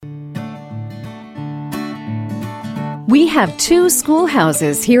We have two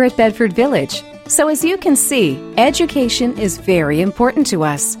schoolhouses here at Bedford Village, so as you can see, education is very important to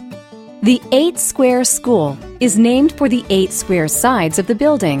us. The 8 Square School is named for the 8 square sides of the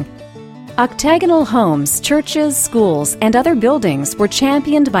building. Octagonal homes, churches, schools, and other buildings were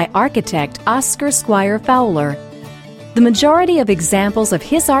championed by architect Oscar Squire Fowler. The majority of examples of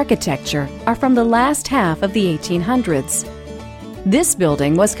his architecture are from the last half of the 1800s. This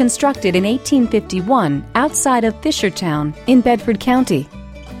building was constructed in 1851 outside of Fishertown in Bedford County.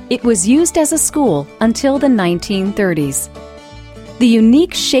 It was used as a school until the 1930s. The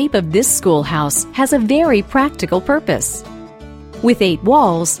unique shape of this schoolhouse has a very practical purpose. With 8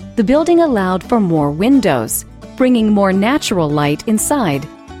 walls, the building allowed for more windows, bringing more natural light inside.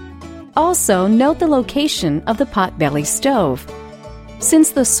 Also, note the location of the potbelly stove.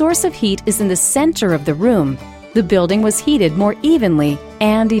 Since the source of heat is in the center of the room, the building was heated more evenly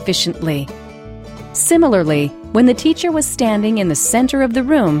and efficiently. Similarly, when the teacher was standing in the center of the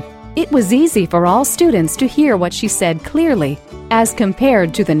room, it was easy for all students to hear what she said clearly, as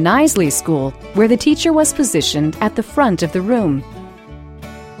compared to the Knisely School, where the teacher was positioned at the front of the room.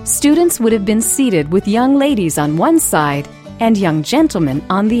 Students would have been seated with young ladies on one side and young gentlemen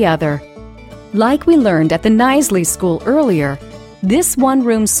on the other. Like we learned at the Knisely School earlier, this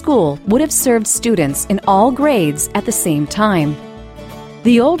one-room school would have served students in all grades at the same time.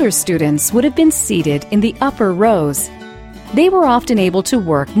 The older students would have been seated in the upper rows. They were often able to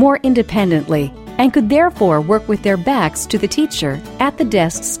work more independently and could therefore work with their backs to the teacher at the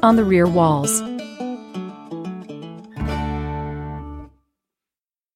desks on the rear walls.